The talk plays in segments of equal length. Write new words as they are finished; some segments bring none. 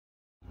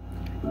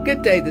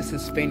Good day, this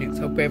is Phoenix.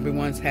 Hope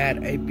everyone's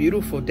had a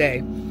beautiful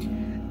day.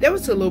 There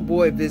was a little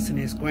boy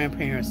visiting his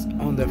grandparents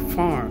on their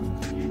farm,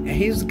 and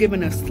he was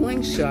given a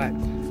slingshot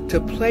to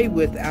play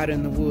with out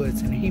in the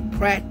woods. And he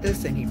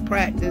practiced in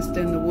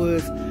the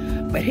woods,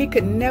 but he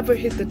could never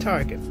hit the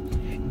target.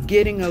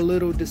 Getting a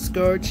little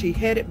discouraged, he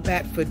headed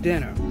back for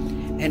dinner.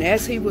 And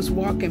as he was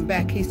walking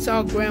back, he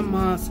saw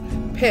Grandma's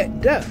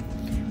pet duck.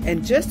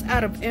 And just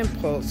out of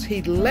impulse,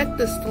 he let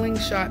the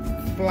slingshot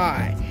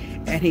fly,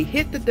 and he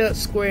hit the duck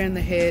square in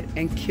the head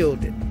and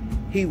killed it.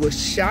 He was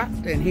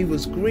shocked and he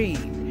was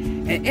grieved,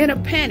 and in a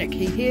panic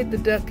he hid the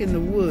duck in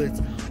the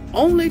woods,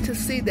 only to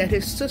see that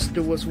his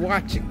sister was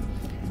watching.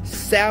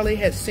 Sally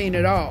had seen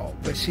it all,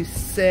 but she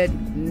said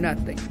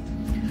nothing.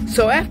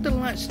 So after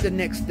lunch the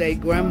next day,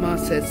 Grandma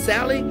said,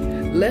 "Sally,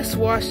 let's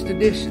wash the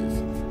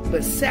dishes."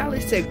 But Sally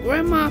said,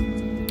 "Grandma,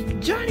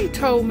 Johnny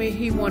told me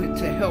he wanted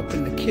to help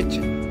in the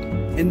kitchen."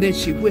 And then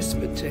she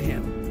whispered to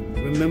him,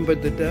 "Remember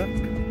the duck?"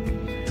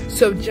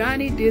 So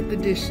Johnny did the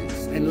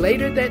dishes, and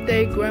later that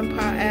day,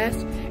 Grandpa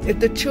asked if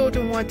the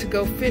children wanted to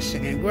go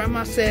fishing, and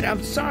Grandma said,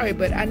 "I'm sorry,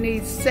 but I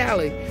need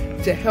Sally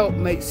to help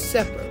make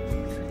supper."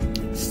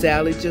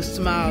 Sally just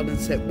smiled and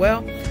said,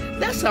 "Well,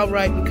 that's all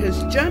right,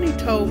 because Johnny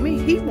told me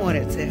he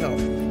wanted to help."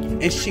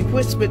 And she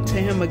whispered to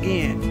him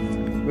again,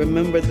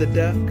 "Remember the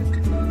duck?"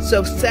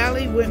 So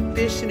Sally went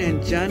fishing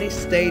and Johnny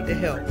stayed to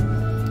help.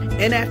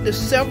 And after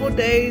several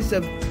days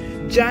of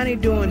Johnny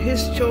doing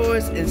his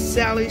chores and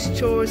Sally's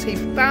chores, he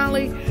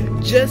finally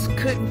just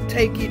couldn't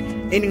take it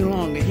any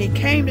longer. He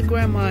came to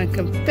Grandma and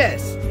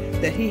confessed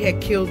that he had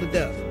killed the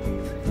duck.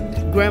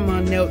 Grandma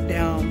knelt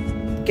down,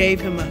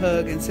 gave him a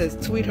hug, and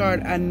said,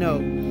 "Sweetheart, I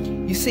know.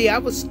 You see, I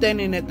was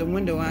standing at the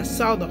window and I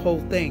saw the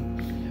whole thing.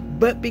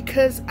 But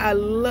because I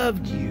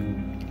loved you,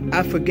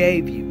 I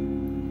forgave you.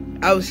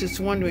 I was just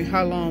wondering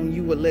how long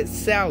you would let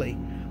Sally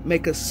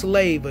make a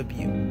slave of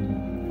you."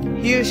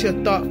 Here's your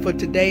thought for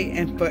today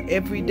and for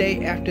every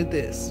day after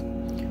this.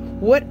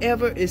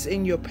 Whatever is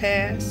in your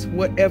past,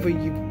 whatever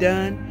you've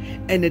done,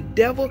 and the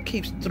devil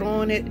keeps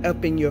throwing it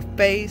up in your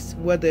face,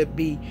 whether it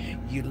be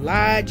you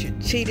lied, you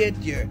cheated,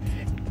 you're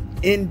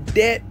in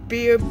debt,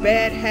 fear,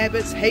 bad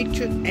habits,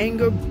 hatred,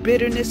 anger,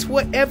 bitterness,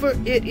 whatever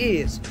it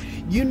is,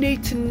 you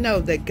need to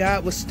know that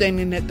God was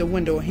standing at the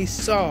window and he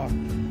saw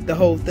the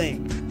whole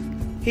thing.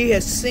 He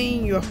has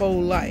seen your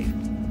whole life.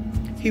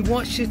 He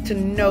wants you to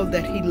know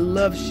that he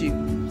loves you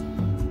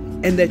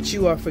and that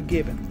you are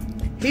forgiven.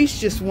 He's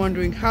just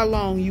wondering how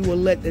long you will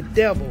let the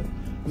devil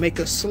make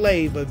a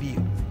slave of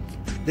you.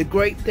 The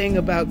great thing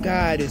about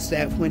God is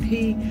that when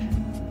he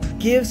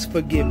gives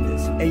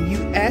forgiveness and you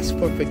ask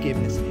for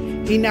forgiveness,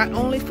 he not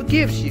only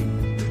forgives you,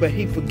 but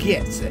he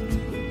forgets it.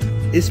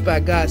 It's by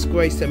God's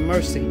grace and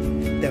mercy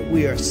that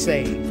we are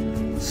saved.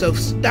 So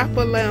stop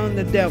allowing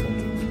the devil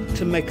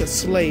to make a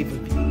slave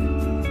of you.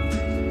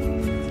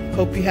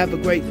 Hope you have a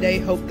great day.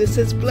 Hope this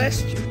has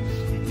blessed you.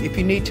 If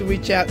you need to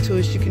reach out to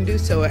us, you can do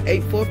so at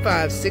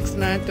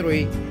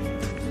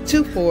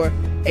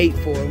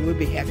 845-693-2484, and we'll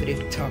be happy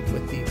to talk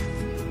with you.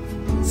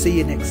 See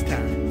you next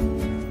time.